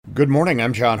Good morning,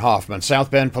 I'm John Hoffman.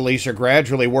 South Bend police are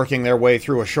gradually working their way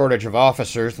through a shortage of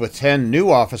officers, with 10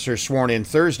 new officers sworn in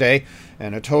Thursday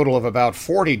and a total of about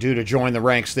 40 due to join the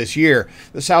ranks this year.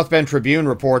 The South Bend Tribune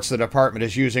reports the department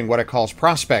is using what it calls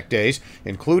prospect days,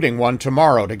 including one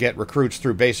tomorrow, to get recruits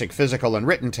through basic physical and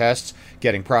written tests,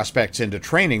 getting prospects into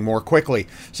training more quickly.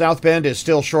 South Bend is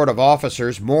still short of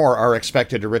officers. More are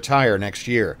expected to retire next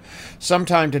year.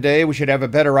 Sometime today, we should have a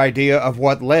better idea of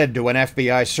what led to an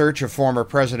FBI search of former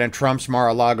President Trump's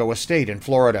Mar-a-Lago estate in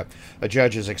Florida. A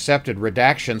judge has accepted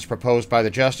redactions proposed by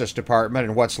the Justice Department,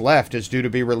 and what's left is due to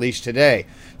be released today.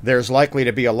 There's likely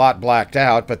to be a lot blacked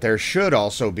out, but there should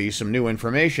also be some new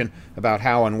information about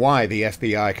how and why the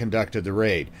FBI conducted the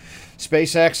raid.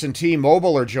 SpaceX and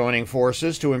T-Mobile are joining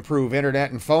forces to improve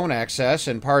internet and phone access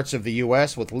in parts of the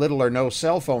U.S. with little or no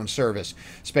cell phone service.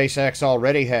 SpaceX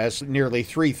already has nearly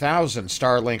 3,000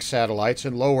 Starlink satellites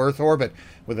in low Earth orbit,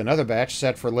 with another batch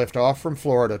set for liftoff from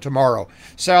Florida tomorrow.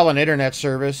 Cell and internet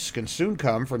service can soon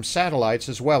come from satellites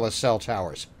as well as cell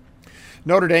towers.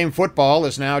 Notre Dame football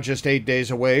is now just 8 days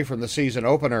away from the season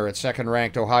opener at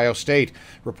second-ranked Ohio State.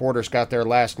 Reporters got their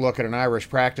last look at an Irish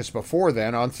practice before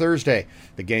then on Thursday.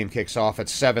 The game kicks off at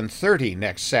 7:30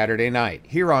 next Saturday night,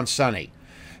 here on Sunny.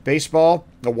 Baseball,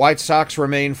 the White Sox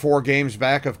remain 4 games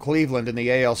back of Cleveland in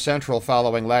the AL Central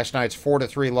following last night's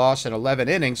 4-3 loss in 11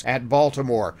 innings at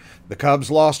Baltimore. The Cubs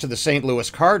lost to the St.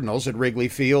 Louis Cardinals at Wrigley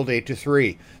Field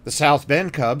 8-3. The South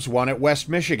Bend Cubs won at West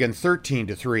Michigan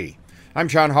 13-3. I'm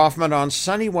John Hoffman on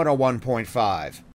Sunny 101.5.